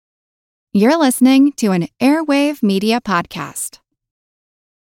You're listening to an Airwave Media Podcast.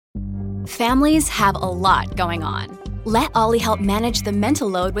 Families have a lot going on. Let Ollie help manage the mental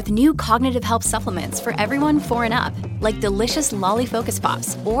load with new cognitive help supplements for everyone 4 and up, like delicious Lolly Focus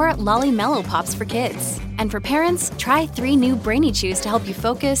Pops or Lolly Mellow Pops for kids. And for parents, try 3 new Brainy Chews to help you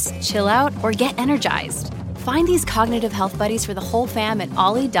focus, chill out, or get energized. Find these cognitive health buddies for the whole fam at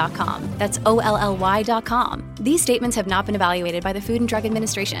ollie.com. That's OLLY.com. These statements have not been evaluated by the Food and Drug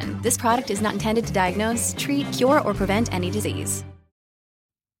Administration. This product is not intended to diagnose, treat, cure, or prevent any disease.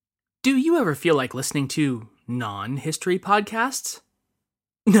 Do you ever feel like listening to non-history podcasts?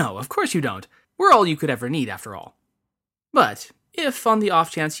 No, of course you don't. We're all you could ever need, after all. But if, on the off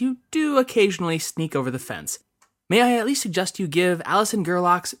chance, you do occasionally sneak over the fence, may I at least suggest you give Alison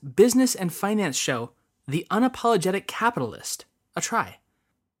Gerlach's business and finance show, The Unapologetic Capitalist, a try.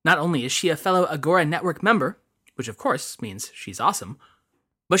 Not only is she a fellow Agora Network member, which of course means she's awesome,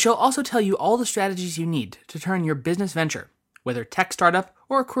 but she'll also tell you all the strategies you need to turn your business venture, whether tech startup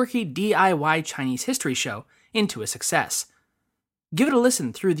or a quirky DIY Chinese history show, into a success. Give it a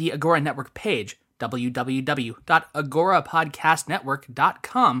listen through the Agora Network page,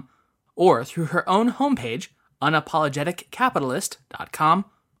 www.agorapodcastnetwork.com, or through her own homepage, unapologeticcapitalist.com,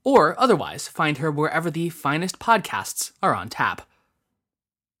 or otherwise find her wherever the finest podcasts are on tap.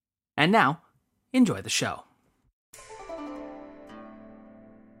 And now, enjoy the show.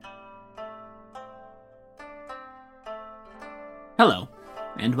 Hello,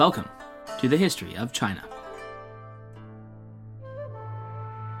 and welcome to the History of China.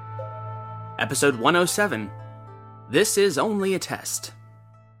 Episode 107, This is Only a Test.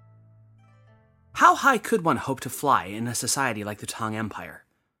 How high could one hope to fly in a society like the Tang Empire?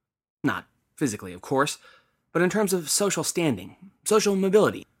 Not physically, of course, but in terms of social standing, social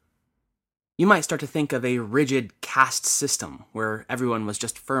mobility. You might start to think of a rigid caste system where everyone was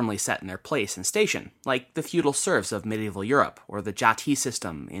just firmly set in their place and station, like the feudal serfs of medieval Europe or the jati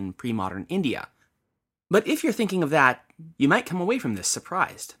system in pre-modern India. But if you're thinking of that, you might come away from this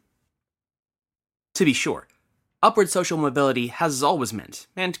surprised. To be sure, upward social mobility has always meant,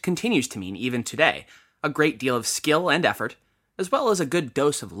 and continues to mean even today, a great deal of skill and effort, as well as a good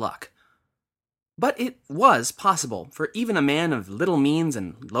dose of luck. But it was possible for even a man of little means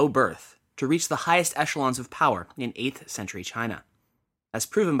and low birth to reach the highest echelons of power in 8th century China, as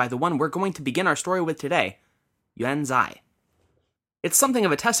proven by the one we're going to begin our story with today, Yuan Zhi. It's something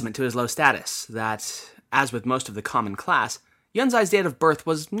of a testament to his low status that, as with most of the common class, Yuan Zhi's date of birth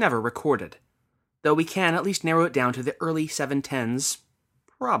was never recorded, though we can at least narrow it down to the early 710s,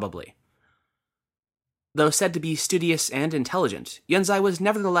 probably. Though said to be studious and intelligent, Yuan Zhi was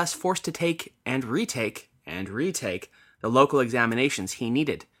nevertheless forced to take and retake the local examinations he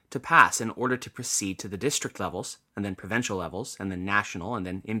needed to pass in order to proceed to the district levels, and then provincial levels, and then national, and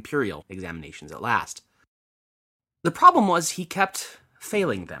then imperial examinations at last. The problem was he kept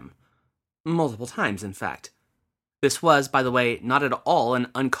failing them. Multiple times, in fact. This was, by the way, not at all an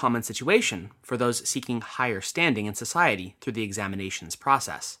uncommon situation for those seeking higher standing in society through the examinations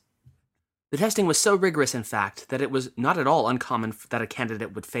process. The testing was so rigorous, in fact, that it was not at all uncommon that a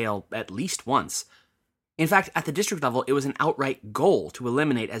candidate would fail at least once. In fact, at the district level, it was an outright goal to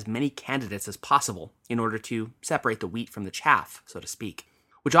eliminate as many candidates as possible in order to separate the wheat from the chaff, so to speak,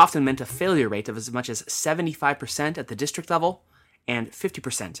 which often meant a failure rate of as much as 75% at the district level and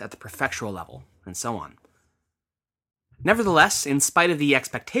 50% at the prefectural level, and so on. Nevertheless, in spite of the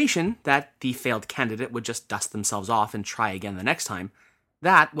expectation that the failed candidate would just dust themselves off and try again the next time,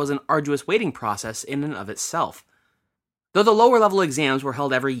 that was an arduous waiting process in and of itself. Though the lower level exams were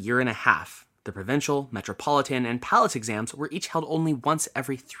held every year and a half, the provincial, metropolitan, and palate exams were each held only once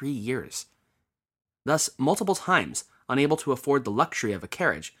every 3 years. Thus, multiple times, unable to afford the luxury of a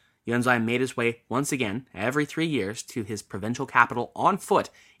carriage, Yuan Zhi made his way once again every 3 years to his provincial capital on foot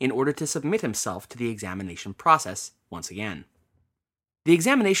in order to submit himself to the examination process once again. The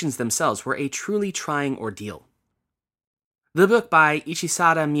examinations themselves were a truly trying ordeal. The book by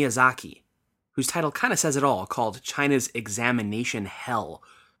Ichisada Miyazaki, whose title kind of says it all, called China's Examination Hell,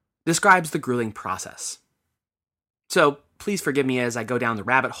 describes the grueling process. So, please forgive me as I go down the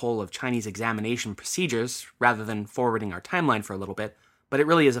rabbit hole of Chinese examination procedures rather than forwarding our timeline for a little bit, but it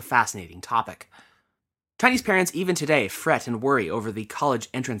really is a fascinating topic. Chinese parents even today fret and worry over the college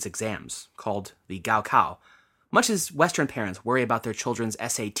entrance exams, called the Gaokao, much as Western parents worry about their children's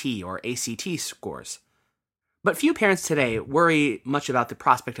SAT or ACT scores. But few parents today worry much about the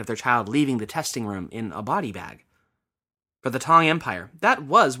prospect of their child leaving the testing room in a body bag. For the Tang Empire, that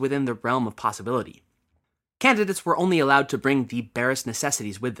was within the realm of possibility. Candidates were only allowed to bring the barest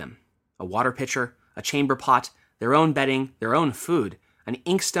necessities with them: a water pitcher, a chamber pot, their own bedding, their own food, an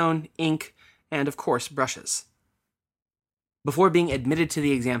inkstone, ink, and of course brushes. Before being admitted to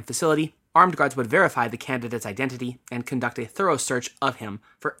the exam facility, armed guards would verify the candidate's identity and conduct a thorough search of him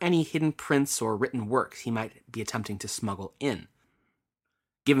for any hidden prints or written works he might be attempting to smuggle in.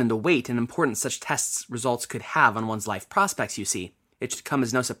 Given the weight and importance such tests' results could have on one's life prospects, you see, it should come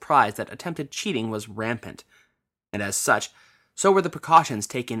as no surprise that attempted cheating was rampant, and as such, so were the precautions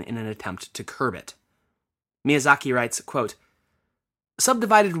taken in an attempt to curb it. Miyazaki writes, quote,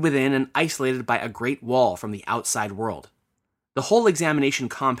 "Subdivided within and isolated by a great wall from the outside world. The whole examination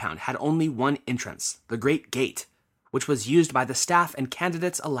compound had only one entrance, the Great Gate, which was used by the staff and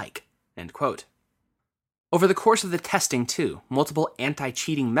candidates alike." End quote. Over the course of the testing, too, multiple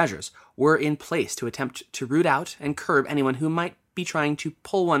anti-cheating measures were in place to attempt to root out and curb anyone who might be trying to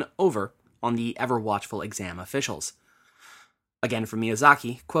pull one over on the ever-watchful exam officials. Again from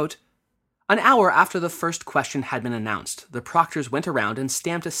Miyazaki, quote, "An hour after the first question had been announced, the proctors went around and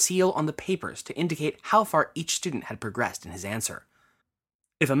stamped a seal on the papers to indicate how far each student had progressed in his answer.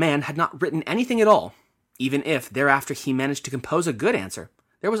 If a man had not written anything at all, even if thereafter he managed to compose a good answer,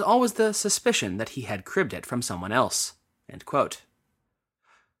 there was always the suspicion that he had cribbed it from someone else." End quote.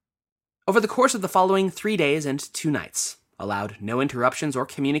 Over the course of the following 3 days and 2 nights, allowed no interruptions or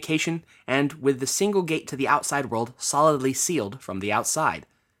communication, and with the single gate to the outside world solidly sealed from the outside,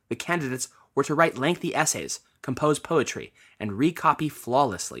 the candidates were to write lengthy essays, compose poetry, and recopy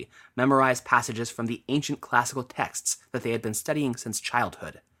flawlessly memorized passages from the ancient classical texts that they had been studying since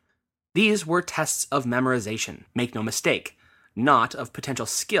childhood. These were tests of memorization, make no mistake, not of potential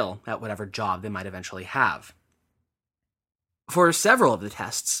skill at whatever job they might eventually have. For several of the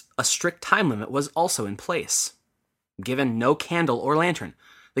tests, a strict time limit was also in place. Given no candle or lantern,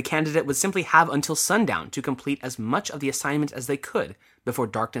 the candidate would simply have until sundown to complete as much of the assignment as they could before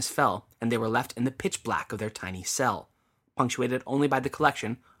darkness fell and they were left in the pitch black of their tiny cell, punctuated only by the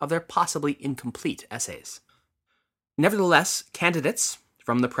collection of their possibly incomplete essays. Nevertheless, candidates,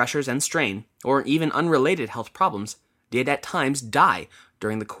 from the pressures and strain, or even unrelated health problems, did at times die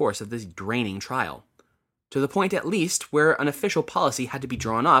during the course of this draining trial, to the point at least where an official policy had to be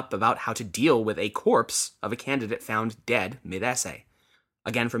drawn up about how to deal with a corpse of a candidate found dead mid-essay.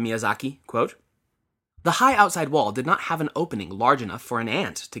 Again from Miyazaki, quote, "The high outside wall did not have an opening large enough for an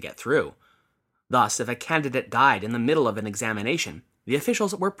ant to get through. Thus, if a candidate died in the middle of an examination, the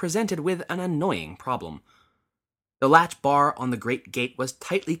officials were presented with an annoying problem. The latch bar on the Great Gate was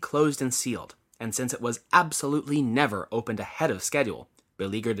tightly closed and sealed, and since it was absolutely never opened ahead of schedule,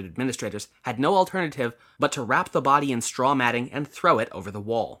 beleaguered administrators had no alternative but to wrap the body in straw matting and throw it over the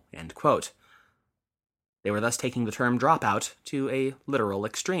wall." End quote. They were thus taking the term dropout to a literal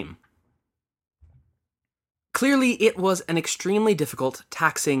extreme. Clearly, it was an extremely difficult,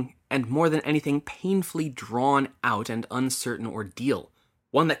 taxing, and more than anything painfully drawn out and uncertain ordeal,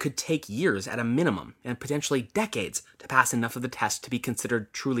 one that could take years at a minimum and potentially decades to pass enough of the test to be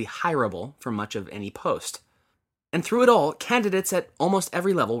considered truly hireable for much of any post. And through it all, candidates at almost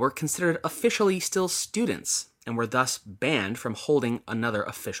every level were considered officially still students and were thus banned from holding another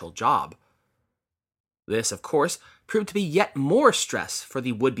official job. This, of course, proved to be yet more stress for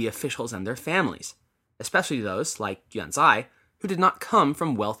the would-be officials and their families, especially those, like Yuanzai, who did not come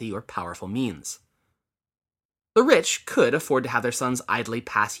from wealthy or powerful means. The rich could afford to have their sons idly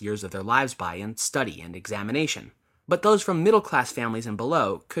pass years of their lives by in study and examination, but those from middle-class families and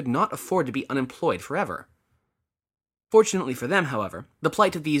below could not afford to be unemployed forever. Fortunately for them, however, the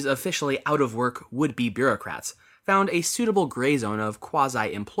plight of these officially out-of-work would-be bureaucrats found a suitable gray zone of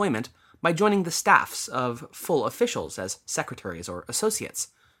quasi-employment by joining the staffs of full officials as secretaries or associates.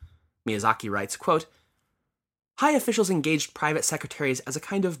 Miyazaki writes, quote, "High officials engaged private secretaries as a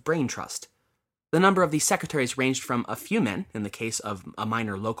kind of brain trust. The number of these secretaries ranged from a few men, in the case of a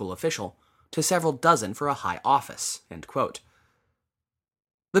minor local official, to several dozen for a high office." End quote.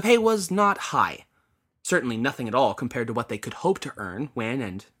 The pay was not high, certainly nothing at all compared to what they could hope to earn when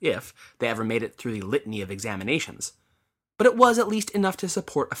and if they ever made it through the litany of examinations, but it was at least enough to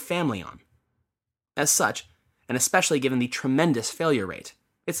support a family on. As such, and especially given the tremendous failure rate,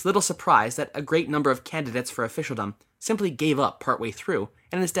 it's little surprise that a great number of candidates for officialdom simply gave up partway through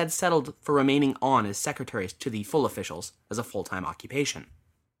and instead settled for remaining on as secretaries to the full officials as a full-time occupation.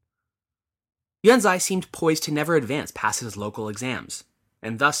 Yuanzai seemed poised to never advance past his local exams,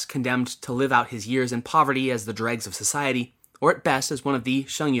 and thus condemned to live out his years in poverty as the dregs of society, or at best as one of the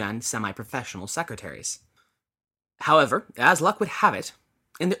Shengyuan semi-professional secretaries. However, as luck would have it,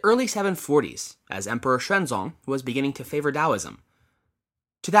 in the early 740s, as Emperor Xuanzong was beginning to favor Taoism,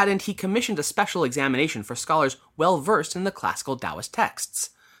 to that end he commissioned a special examination for scholars well versed in the classical Taoist texts.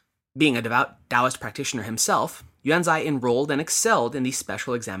 Being a devout Taoist practitioner himself, Yuanzai enrolled and excelled in the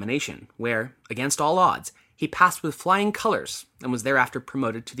special examination, where, against all odds, he passed with flying colors and was thereafter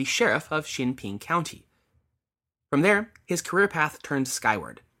promoted to the sheriff of Xinping County. From there, his career path turned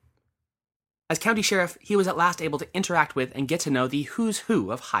skyward. As county sheriff, he was at last able to interact with and get to know the who's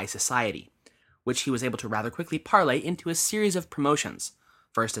who of high society, which he was able to rather quickly parlay into a series of promotions,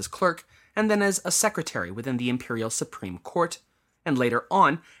 first as clerk and then as a secretary within the Imperial Supreme Court, and later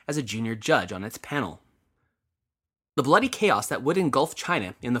on as a junior judge on its panel. The bloody chaos that would engulf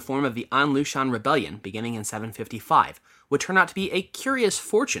China in the form of the An Lushan Rebellion beginning in 755 would turn out to be a curious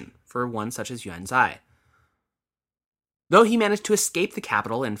fortune for one such as Yuanzai. Though he managed to escape the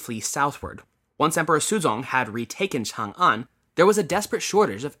capital and flee southward, once Emperor Suzong had retaken Chang'an, there was a desperate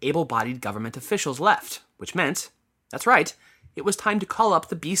shortage of able-bodied government officials left, which meant, that's right, it was time to call up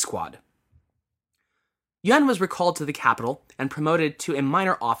the B Squad. Yuan was recalled to the capital and promoted to a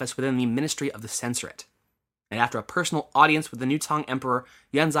minor office within the Ministry of the Censorate. And after a personal audience with the new Tang Emperor,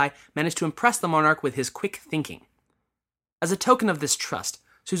 Yuanzai managed to impress the monarch with his quick thinking. As a token of this trust,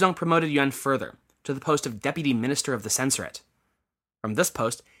 Suzong promoted Yuan further, to the post of Deputy Minister of the Censorate. From this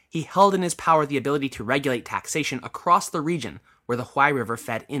post, he held in his power the ability to regulate taxation across the region where the Huai River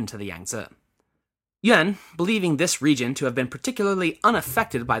fed into the Yangtze. Yuan, believing this region to have been particularly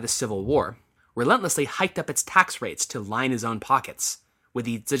unaffected by the Civil War, relentlessly hiked up its tax rates to line his own pockets, with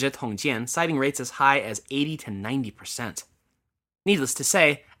the Zizhi Tongjian citing rates as high as 80 to 90%. Needless to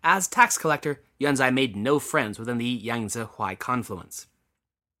say, as tax collector, Yuanzai made no friends within the Yangtze-Huai confluence.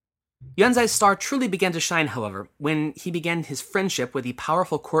 Yuanzai's star truly began to shine, however, when he began his friendship with the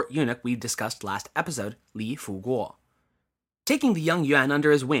powerful court eunuch we discussed last episode, Li Fuguo. Taking the young Yuan under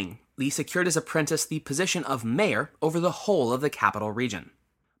his wing, Li secured his apprentice the position of mayor over the whole of the capital region.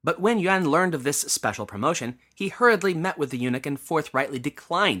 But when Yuan learned of this special promotion, he hurriedly met with the eunuch and forthrightly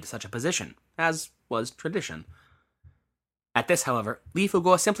declined such a position, as was tradition. At this, however, Li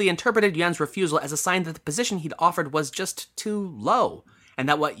Fuguo simply interpreted Yuan's refusal as a sign that the position he'd offered was just too low, and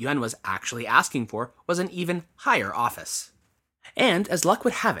that what Yuan was actually asking for was an even higher office. And, as luck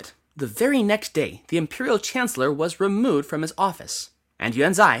would have it, the very next day, the imperial chancellor was removed from his office, and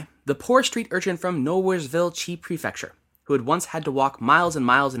Yuanzai, the poor street urchin from Nowheresville Qi Prefecture, who had once had to walk miles and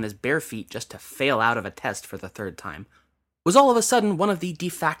miles in his bare feet just to fail out of a test for the third time, was all of a sudden one of the de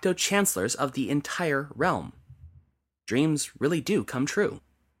facto chancellors of the entire realm. Dreams really do come true.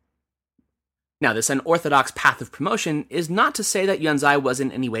 Now, this unorthodox path of promotion is not to say that Yuanzai was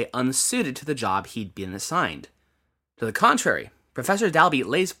in any way unsuited to the job he'd been assigned. To the contrary, Professor Dalby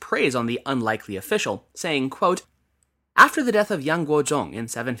lays praise on the unlikely official, saying, quote, "After the death of Yang Guozhong in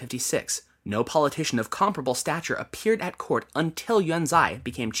 756, no politician of comparable stature appeared at court until Yuanzai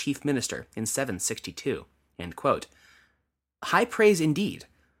became chief minister in 762. End quote. High praise indeed.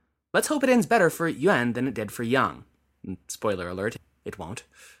 Let's hope it ends better for Yuan than it did for Yang. Spoiler alert, it won't.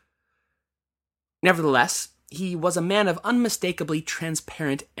 Nevertheless, he was a man of unmistakably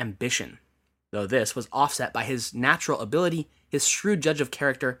transparent ambition, though this was offset by his natural ability, his shrewd judge of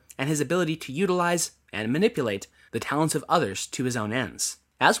character, and his ability to utilize and manipulate the talents of others to his own ends,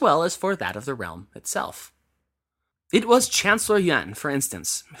 as well as for that of the realm itself. It was Chancellor Yuan, for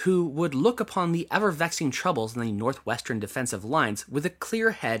instance, who would look upon the ever-vexing troubles in the northwestern defensive lines with a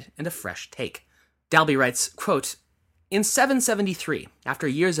clear head and a fresh take. Dalby writes, quote, "In 773, after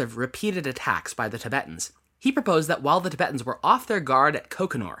years of repeated attacks by the Tibetans, he proposed that while the Tibetans were off their guard at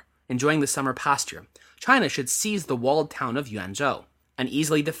Kokonor, enjoying the summer pasture, China should seize the walled town of Yuanzhou, an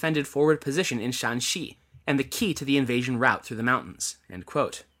easily defended forward position in Shanxi, and the key to the invasion route through the mountains." End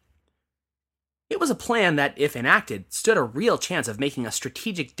quote. It was a plan that, if enacted, stood a real chance of making a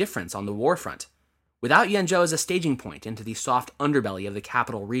strategic difference on the war front. Without Yuanzhou as a staging point into the soft underbelly of the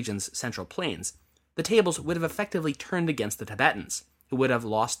capital region's central plains, the tables would have effectively turned against the Tibetans, who would have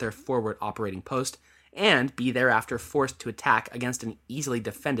lost their forward operating post and be thereafter forced to attack against an easily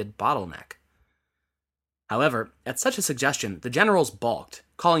defended bottleneck. However, at such a suggestion, the generals balked,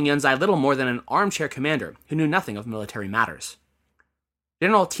 calling Yuanzai little more than an armchair commander who knew nothing of military matters.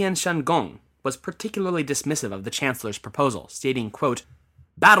 General Tian Shengong was particularly dismissive of the chancellor's proposal, stating, quote,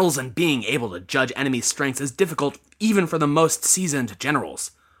 "Battles and being able to judge enemy strengths is difficult even for the most seasoned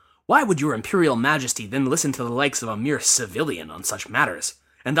generals. Why would your imperial majesty then listen to the likes of a mere civilian on such matters,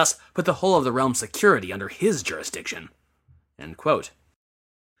 and thus put the whole of the realm's security under his jurisdiction?" End quote.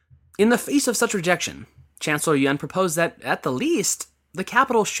 In the face of such rejection, Chancellor Yuan proposed that, at the least, the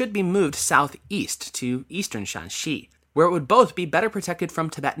capital should be moved southeast to eastern Shanxi, where it would both be better protected from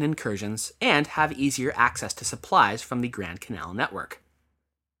Tibetan incursions and have easier access to supplies from the Grand Canal network.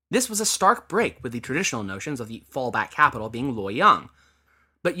 This was a stark break with the traditional notions of the fallback capital being Luoyang,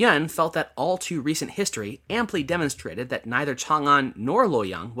 But Yuan felt that all too recent history amply demonstrated that neither Chang'an nor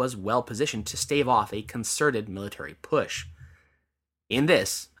Luoyang was well positioned to stave off a concerted military push. In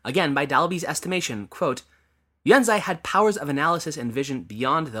this, again by Dalby's estimation, quote, Yuanzai had powers of analysis and vision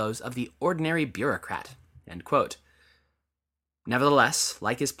beyond those of the ordinary bureaucrat, end quote. Nevertheless,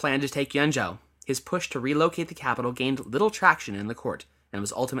 like his plan to take Yuanzhou, his push to relocate the capital gained little traction in the court and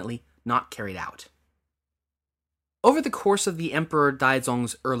was ultimately not carried out. Over the course of the Emperor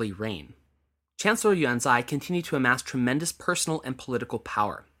Daizong's early reign, Chancellor Yuanzai continued to amass tremendous personal and political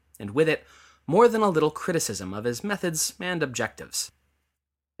power, and with it, more than a little criticism of his methods and objectives.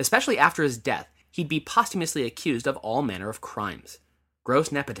 Especially after his death, he'd be posthumously accused of all manner of crimes: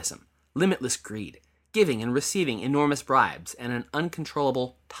 gross nepotism, limitless greed, giving and receiving enormous bribes, and an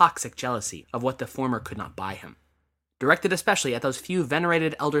uncontrollable, toxic jealousy of what the former could not buy him, directed especially at those few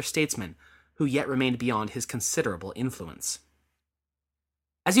venerated elder statesmen who yet remained beyond his considerable influence.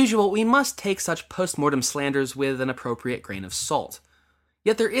 As usual, we must take such post-mortem slanders with an appropriate grain of salt,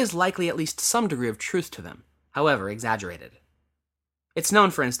 yet there is likely at least some degree of truth to them, however exaggerated. It's known,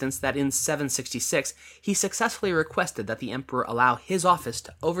 for instance, that in 766 he successfully requested that the emperor allow his office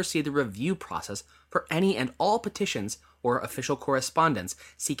to oversee the review process for any and all petitions or official correspondence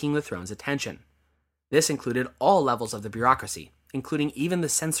seeking the throne's attention. This included all levels of the bureaucracy, including even the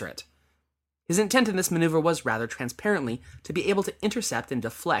censorate. His intent in this maneuver was rather transparently to be able to intercept and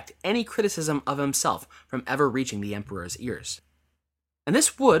deflect any criticism of himself from ever reaching the emperor's ears. And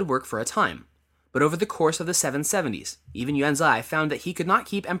this would work for a time. But over the course of the 770s, even Yuanzai found that he could not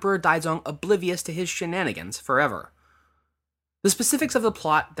keep Emperor Daizong oblivious to his shenanigans forever. The specifics of the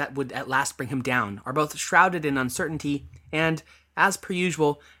plot that would at last bring him down are both shrouded in uncertainty and, as per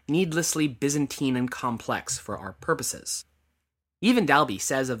usual, needlessly Byzantine and complex for our purposes. Even Dalby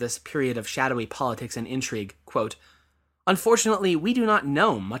says of this period of shadowy politics and intrigue, quote, Unfortunately, we do not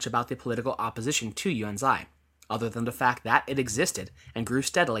know much about the political opposition to Yuanzai, other than the fact that it existed and grew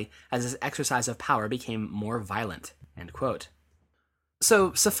steadily as his exercise of power became more violent, end quote.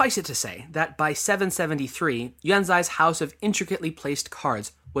 So suffice it to say that by 773, Yuanzai's house of intricately placed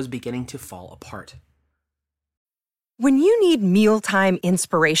cards was beginning to fall apart. When you need mealtime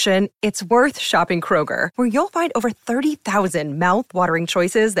inspiration, it's worth shopping Kroger, where you'll find over 30,000 mouth-watering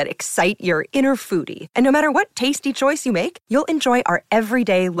choices that excite your inner foodie. And no matter what tasty choice you make, you'll enjoy our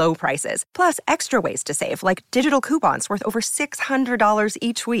everyday low prices, plus extra ways to save, like digital coupons worth over $600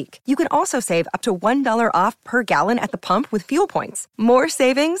 each week. You can also save up to $1 off per gallon at the pump with fuel points. More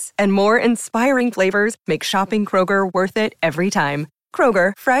savings and more inspiring flavors make shopping Kroger worth it every time.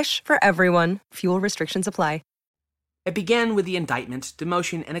 Kroger, fresh for everyone. Fuel restrictions apply. It began with the indictment,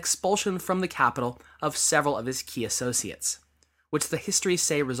 demotion, and expulsion from the capital of several of his key associates, which the histories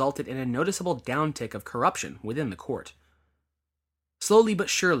say resulted in a noticeable downtick of corruption within the court. Slowly but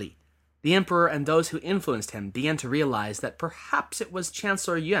surely, the emperor and those who influenced him began to realize that perhaps it was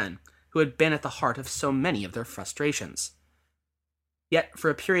Chancellor Yuan who had been at the heart of so many of their frustrations. Yet, for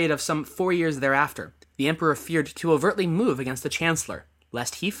a period of some 4 years thereafter, the emperor feared to overtly move against the chancellor,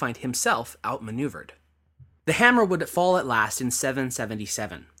 lest he find himself outmaneuvered. The hammer would fall at last in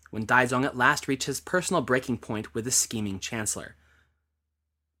 777, when Daizong at last reached his personal breaking point with the scheming chancellor.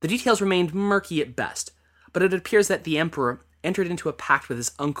 The details remained murky at best, but it appears that the emperor entered into a pact with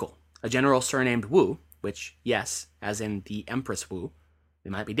his uncle, a general surnamed Wu, which, yes, as in the Empress Wu,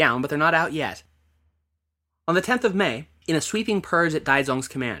 they might be down, but they're not out yet. On the 10th of May, in a sweeping purge at Daizong's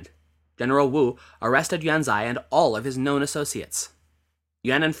command, General Wu arrested Yuanzai and all of his known associates.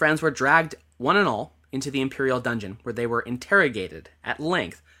 Yuan and friends were dragged, one and all, into the imperial dungeon, where they were interrogated at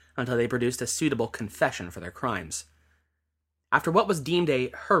length until they produced a suitable confession for their crimes. After what was deemed a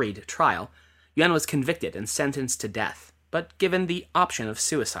hurried trial, Yuan was convicted and sentenced to death, but given the option of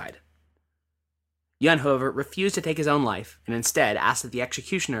suicide. Yuan, however, refused to take his own life, and instead asked that the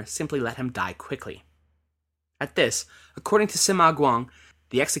executioner simply let him die quickly. At this, according to Sima Guang,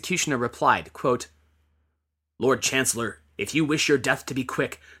 the executioner replied, quote, Lord Chancellor, if you wish your death to be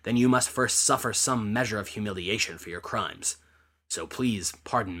quick, then you must first suffer some measure of humiliation for your crimes. So please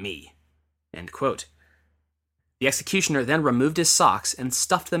pardon me. End quote. The executioner then removed his socks and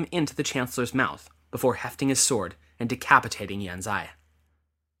stuffed them into the chancellor's mouth, before hefting his sword and decapitating Yuanzai.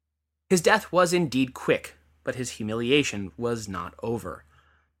 His death was indeed quick, but his humiliation was not over.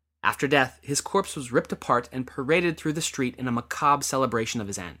 After death, his corpse was ripped apart and paraded through the street in a macabre celebration of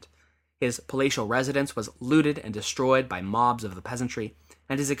his end. His palatial residence was looted and destroyed by mobs of the peasantry,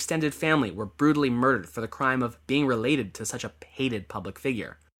 and his extended family were brutally murdered for the crime of being related to such a hated public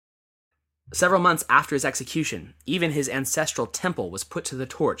figure. Several months after his execution, even his ancestral temple was put to the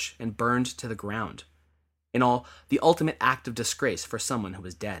torch and burned to the ground. In all, the ultimate act of disgrace for someone who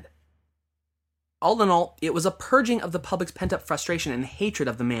was dead. All in all, it was a purging of the public's pent-up frustration and hatred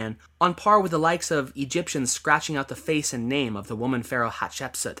of the man, on par with the likes of Egyptians scratching out the face and name of the woman pharaoh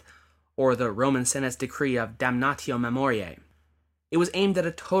Hatshepsut, or the Roman Senate's decree of damnatio memoriae. It was aimed at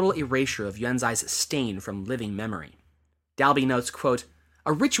a total erasure of Yuanzai's stain from living memory. Dalby notes, quote,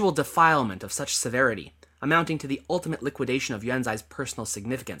 "A ritual defilement of such severity, amounting to the ultimate liquidation of Yuanzai's personal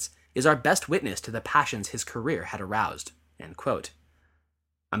significance, is our best witness to the passions his career had aroused." End quote.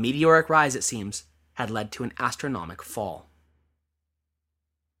 A meteoric rise, it seems, had led to an astronomical fall.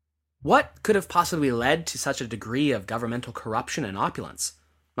 What could have possibly led to such a degree of governmental corruption and opulence,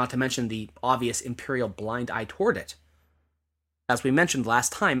 not to mention the obvious imperial blind eye toward it? As we mentioned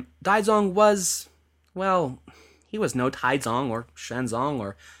last time, Daizong was, well, he was no Taizong or Shenzong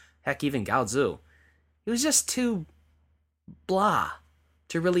or heck even Gaozu. He was just too blah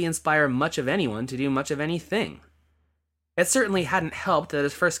to really inspire much of anyone to do much of anything. It certainly hadn't helped that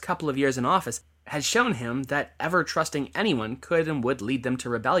his first couple of years in office had shown him that ever trusting anyone could and would lead them to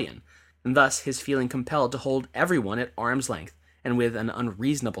rebellion, and thus his feeling compelled to hold everyone at arm's length and with an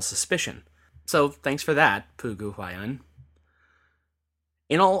unreasonable suspicion. So thanks for that, Pugu Huaiyan.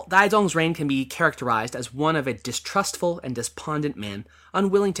 In all, Daizong's reign can be characterized as one of a distrustful and despondent man,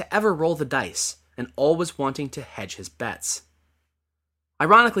 unwilling to ever roll the dice, and always wanting to hedge his bets.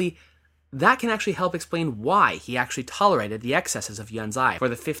 Ironically, that can actually help explain why he actually tolerated the excesses of Yuanzai for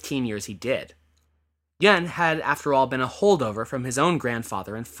the 15 years he did. Yuan had, after all, been a holdover from his own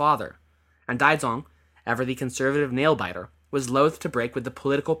grandfather and father, and Daizong, ever the conservative nail-biter, was loath to break with the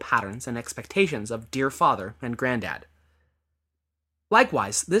political patterns and expectations of dear father and granddad.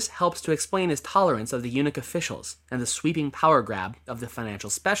 Likewise, this helps to explain his tolerance of the eunuch officials and the sweeping power grab of the financial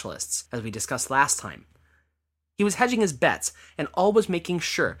specialists, as we discussed last time. He was hedging his bets and always making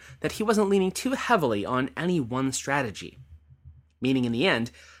sure that he wasn't leaning too heavily on any one strategy, meaning in the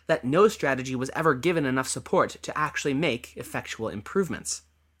end that no strategy was ever given enough support to actually make effectual improvements,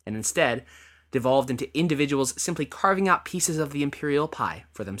 and instead devolved into individuals simply carving out pieces of the imperial pie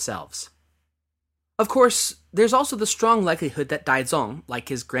for themselves. Of course, there's also the strong likelihood that Daizong, like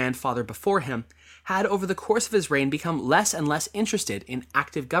his grandfather before him, had over the course of his reign become less and less interested in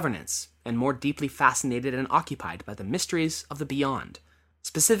active governance and more deeply fascinated and occupied by the mysteries of the beyond,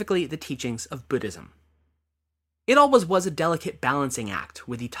 specifically the teachings of Buddhism. It always was a delicate balancing act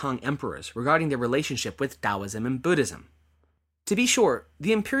with the Tang emperors regarding their relationship with Taoism and Buddhism. To be sure,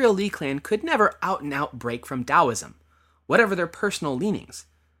 the imperial Li clan could never out-and-out break from Taoism, whatever their personal leanings,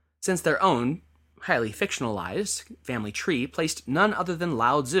 since their own, highly fictionalized family tree placed none other than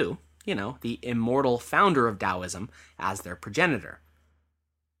Lao Tzu, the immortal founder of Taoism, as their progenitor.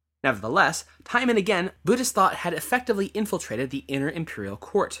 Nevertheless, time and again, Buddhist thought had effectively infiltrated the inner imperial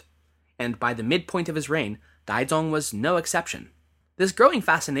court, and by the midpoint of his reign, Daizong was no exception. This growing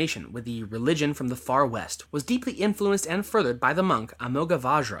fascination with the religion from the far west was deeply influenced and furthered by the monk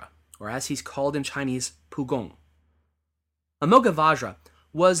Amoghavajra, or as he's called in Chinese, Pugong. Amoghavajra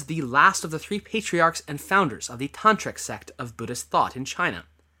was the last of the three patriarchs and founders of the Tantric sect of Buddhist thought in China,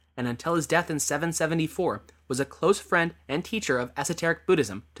 and until his death in 774 was a close friend and teacher of esoteric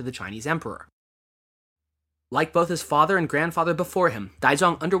Buddhism to the Chinese emperor. Like both his father and grandfather before him,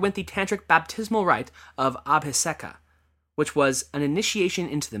 Daizong underwent the tantric baptismal rite of Abhiseka, which was an initiation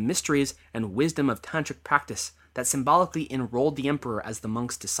into the mysteries and wisdom of tantric practice that symbolically enrolled the emperor as the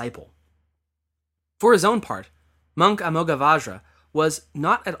monk's disciple. For his own part, monk Amoghavajra was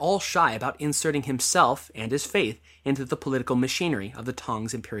not at all shy about inserting himself and his faith into the political machinery of the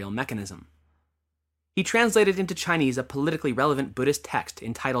Tang's imperial mechanism. He translated into Chinese a politically relevant Buddhist text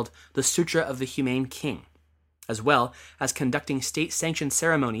entitled The Sutra of the Humane King, as well as conducting state-sanctioned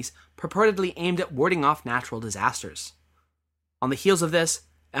ceremonies purportedly aimed at warding off natural disasters. On the heels of this,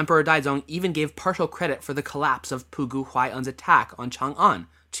 Emperor Daizong even gave partial credit for the collapse of Pugu Huai'an's attack on Chang'an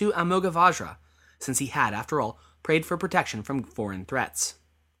to Amoghavajra, since he had, after all, prayed for protection from foreign threats.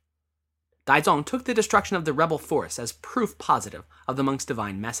 Daizong took the destruction of the rebel force as proof positive of the monk's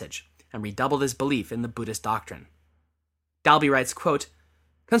divine message, and redoubled his belief in the Buddhist doctrine. Dalby writes, quote,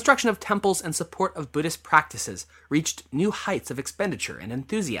 "Construction of temples and support of Buddhist practices reached new heights of expenditure and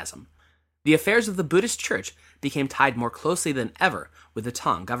enthusiasm. The affairs of the Buddhist church became tied more closely than ever with the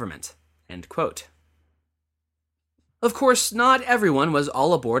Tang government." End quote. Of course, not everyone was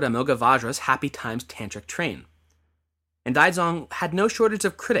all aboard Amoghavajra's Happy Times tantric train, and Daizong had no shortage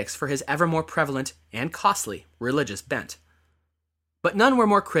of critics for his ever more prevalent and costly religious bent. But none were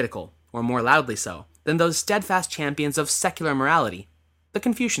more critical, or more loudly so, than those steadfast champions of secular morality, the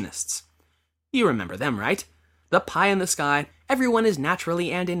Confucianists. You remember them, right? The pie in the sky, everyone is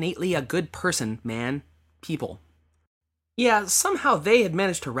naturally and innately a good person, man, people. Yeah, somehow they had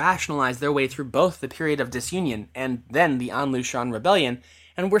managed to rationalize their way through both the period of disunion and then the An Lushan rebellion,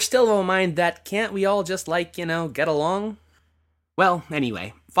 and we're still of a mind that can't we all just, get along? Well,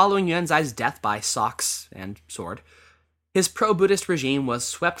 anyway, following Yuan Zai's death by socks and sword, his pro-Buddhist regime was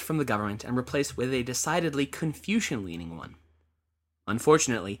swept from the government and replaced with a decidedly Confucian-leaning one.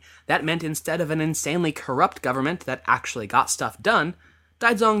 Unfortunately, that meant instead of an insanely corrupt government that actually got stuff done,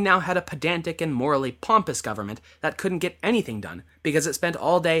 Daizong now had a pedantic and morally pompous government that couldn't get anything done because it spent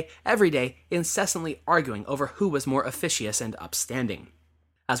all day, every day, incessantly arguing over who was more officious and upstanding.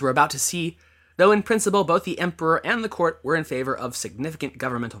 As we're about to see, though in principle both the emperor and the court were in favor of significant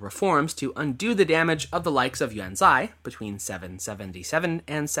governmental reforms to undo the damage of the likes of Yuan Zai between 777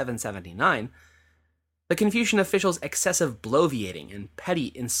 and 779, the Confucian officials' excessive bloviating and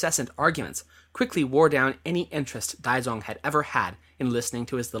petty, incessant arguments quickly wore down any interest Daizong had ever had in listening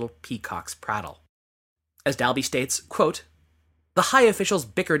to his little peacock's prattle. As Dalby states, quote, "The high officials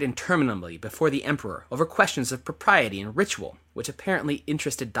bickered interminably before the emperor over questions of propriety and ritual, which apparently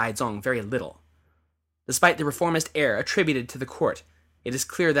interested Daizong very little. Despite the reformist air attributed to the court, it is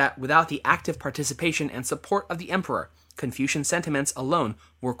clear that without the active participation and support of the emperor, Confucian sentiments alone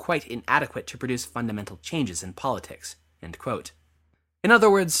were quite inadequate to produce fundamental changes in politics." End quote. In other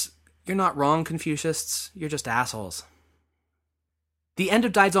words, you're not wrong, Confucianists, you're just assholes. The end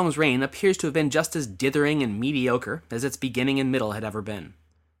of Daizong's reign appears to have been just as dithering and mediocre as its beginning and middle had ever been.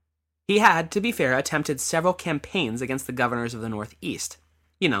 He had, to be fair, attempted several campaigns against the governors of the northeast.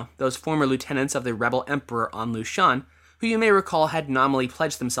 Those former lieutenants of the rebel emperor An Lushan, who you may recall had nominally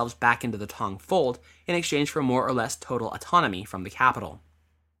pledged themselves back into the Tang fold in exchange for more or less total autonomy from the capital.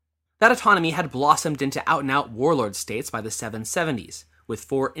 That autonomy had blossomed into out-and-out warlord states by the 770s, with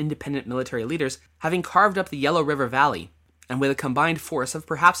 4 independent military leaders having carved up the Yellow River Valley, and with a combined force of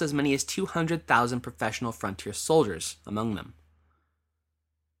perhaps as many as 200,000 professional frontier soldiers among them.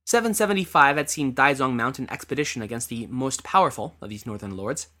 775 had seen Daizong mount an expedition against the most powerful of these northern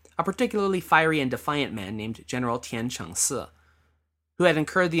lords, a particularly fiery and defiant man named General Tian Chengsi, who had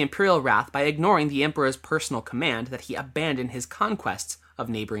incurred the imperial wrath by ignoring the emperor's personal command that he abandon his conquests of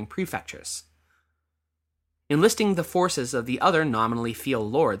neighboring prefectures. Enlisting the forces of the other nominally feudal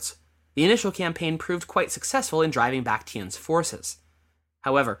lords, the initial campaign proved quite successful in driving back Tian's forces.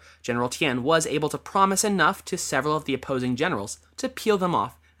 However, General Tian was able to promise enough to several of the opposing generals to peel them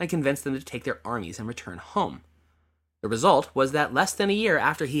off and convince them to take their armies and return home. The result was that less than a year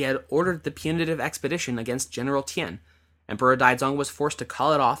after he had ordered the punitive expedition against General Tian, Emperor Daizong was forced to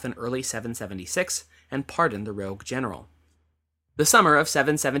call it off in early 776 and pardon the rogue general. The summer of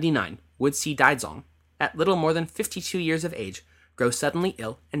 779 would see Daizong, at little more than 52 years of age, grow suddenly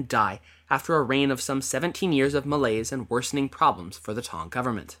ill and die after a reign of some 17 years of malaise and worsening problems for the Tang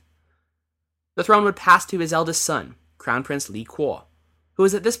government. The throne would pass to his eldest son, Crown Prince Li Kuo, who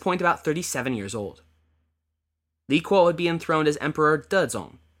was at this point about 37 years old. Li Kuo would be enthroned as Emperor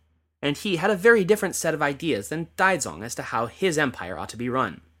Dezong, and he had a very different set of ideas than Daizong as to how his empire ought to be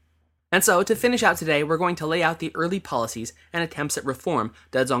run. And so, to finish out today, we're going to lay out the early policies and attempts at reform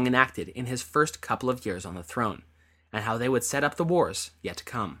Dezong enacted in his first couple of years on the throne, and how they would set up the wars yet to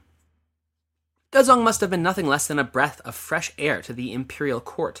come. Dezong must have been nothing less than a breath of fresh air to the imperial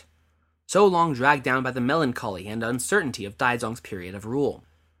court, so long dragged down by the melancholy and uncertainty of Daizong's period of rule.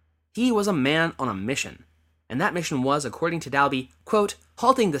 He was a man on a mission, and that mission was, according to Dalby, quote,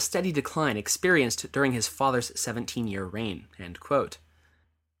 halting the steady decline experienced during his father's 17-year reign, end quote.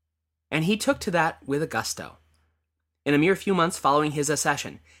 And he took to that with a gusto. In a mere few months following his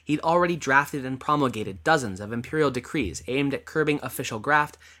accession, he'd already drafted and promulgated dozens of imperial decrees aimed at curbing official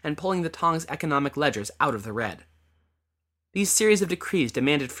graft and pulling the Tang's economic ledgers out of the red. These series of decrees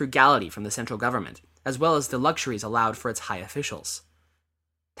demanded frugality from the central government, as well as the luxuries allowed for its high officials.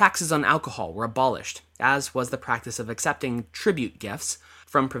 Taxes on alcohol were abolished, as was the practice of accepting tribute gifts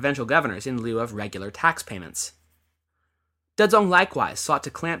from provincial governors in lieu of regular tax payments. Dezong likewise sought to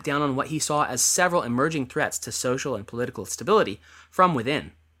clamp down on what he saw as several emerging threats to social and political stability from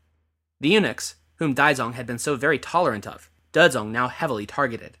within. The eunuchs, whom Daizong had been so very tolerant of, Dezong now heavily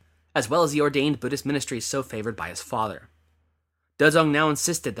targeted, as well as the ordained Buddhist ministries so favored by his father. Dezong now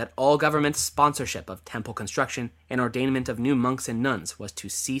insisted that all government sponsorship of temple construction and ordainment of new monks and nuns was to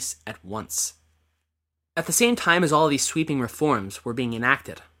cease at once. At the same time as all these sweeping reforms were being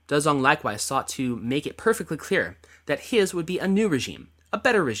enacted, Dezong likewise sought to make it perfectly clear that his would be a new regime, a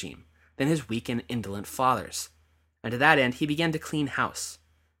better regime, than his weak and indolent father's. And to that end, he began to clean house.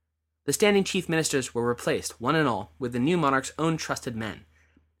 The standing chief ministers were replaced, one and all, with the new monarch's own trusted men.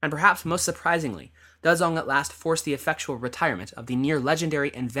 And perhaps most surprisingly, Dezong at last forced the effectual retirement of the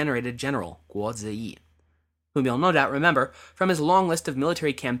near-legendary and venerated general Guo Ziyi. whom you'll no doubt remember from his long list of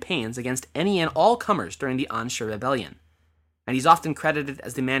military campaigns against any and all comers during the Anshe Rebellion. And he's often credited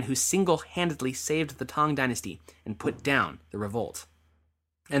as the man who single-handedly saved the Tang dynasty and put down the revolt.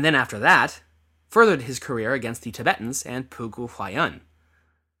 And then after that, furthered his career against the Tibetans and Pugu Huayan.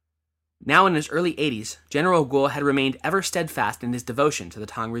 Now in his early 80s, General Guo had remained ever steadfast in his devotion to the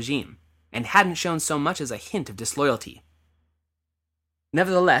Tang regime, and hadn't shown so much as a hint of disloyalty.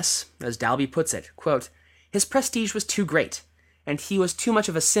 Nevertheless, as Dalby puts it, quote, his prestige was too great, and he was too much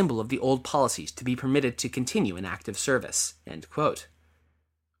of a symbol of the old policies to be permitted to continue in active service, end quote.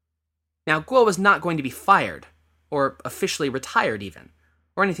 Now, Guo was not going to be fired, or officially retired even,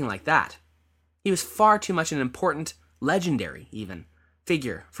 or anything like that. He was far too much an important, legendary even,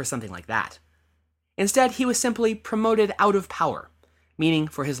 figure for something like that. Instead, he was simply promoted out of power, meaning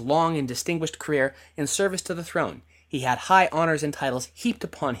for his long and distinguished career in service to the throne, he had high honors and titles heaped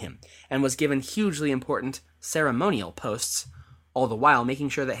upon him, and was given hugely important ceremonial posts, all the while making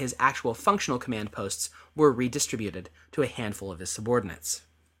sure that his actual functional command posts were redistributed to a handful of his subordinates.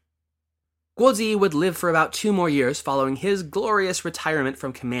 Guozi would live for about 2 more years following his glorious retirement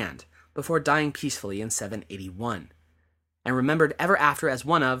from command, before dying peacefully in 781, and remembered ever after as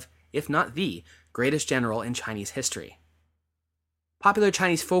one of, if not the, greatest general in Chinese history. Popular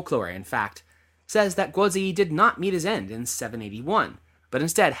Chinese folklore, in fact, says that Guozi did not meet his end in 781, but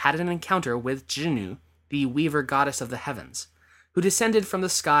instead had an encounter with Zhinu, the weaver goddess of the heavens, who descended from the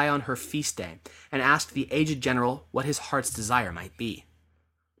sky on her feast day and asked the aged general what his heart's desire might be.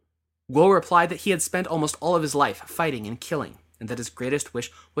 Guo replied that he had spent almost all of his life fighting and killing, and that his greatest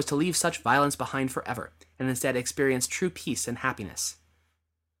wish was to leave such violence behind forever, and instead experience true peace and happiness.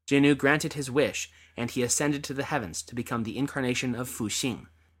 Zhinu granted his wish, and he ascended to the heavens to become the incarnation of Fuxing,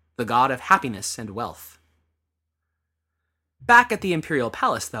 the god of happiness and wealth. Back at the imperial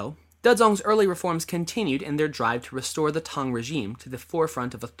palace, though, Dezong's early reforms continued in their drive to restore the Tang regime to the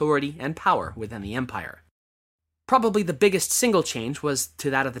forefront of authority and power within the empire. Probably the biggest single change was to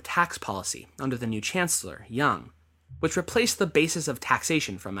that of the tax policy under the new chancellor, Yang, which replaced the basis of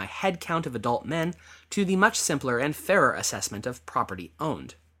taxation from a head count of adult men to the much simpler and fairer assessment of property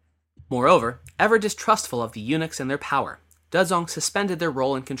owned. Moreover, ever distrustful of the eunuchs and their power, Dezong suspended their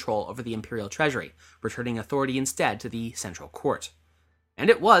role and control over the imperial treasury, returning authority instead to the central court. And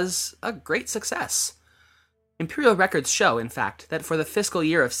it was a great success. Imperial records show, in fact, that for the fiscal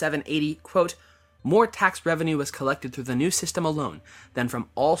year of 780, quote, more tax revenue was collected through the new system alone than from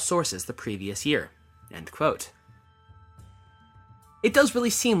all sources the previous year, end quote. It does really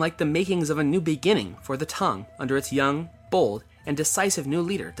seem like the makings of a new beginning for the Tang under its young, bold, and decisive new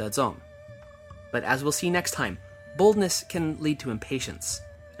leader, Dezong. But as we'll see next time, boldness can lead to impatience,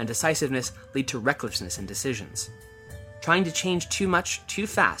 and decisiveness lead to recklessness in decisions. Trying to change too much, too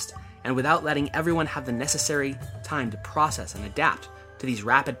fast, and without letting everyone have the necessary time to process and adapt to these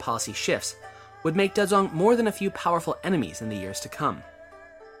rapid policy shifts would make Dezong more than a few powerful enemies in the years to come.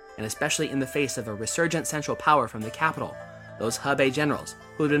 And especially in the face of a resurgent central power from the capital, those Hebei generals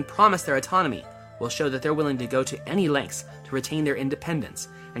who had been promised their autonomy will show that they're willing to go to any lengths to retain their independence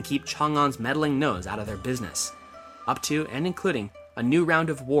and keep Chang'an's meddling nose out of their business, up to and including a new round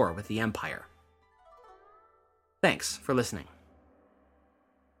of war with the empire. Thanks for listening.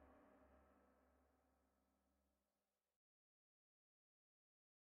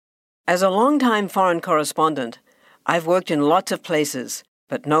 As a longtime foreign correspondent, I've worked in lots of places,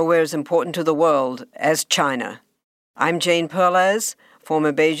 but nowhere as important to the world as China. I'm Jane Perlez,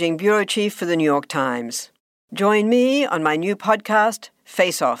 former Beijing bureau chief for the New York Times. Join me on my new podcast,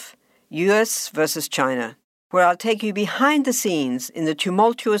 Face Off, U.S. versus China, where I'll take you behind the scenes in the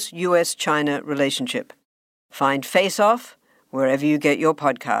tumultuous U.S.-China relationship. Find Face Off wherever you get your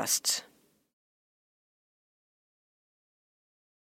podcasts.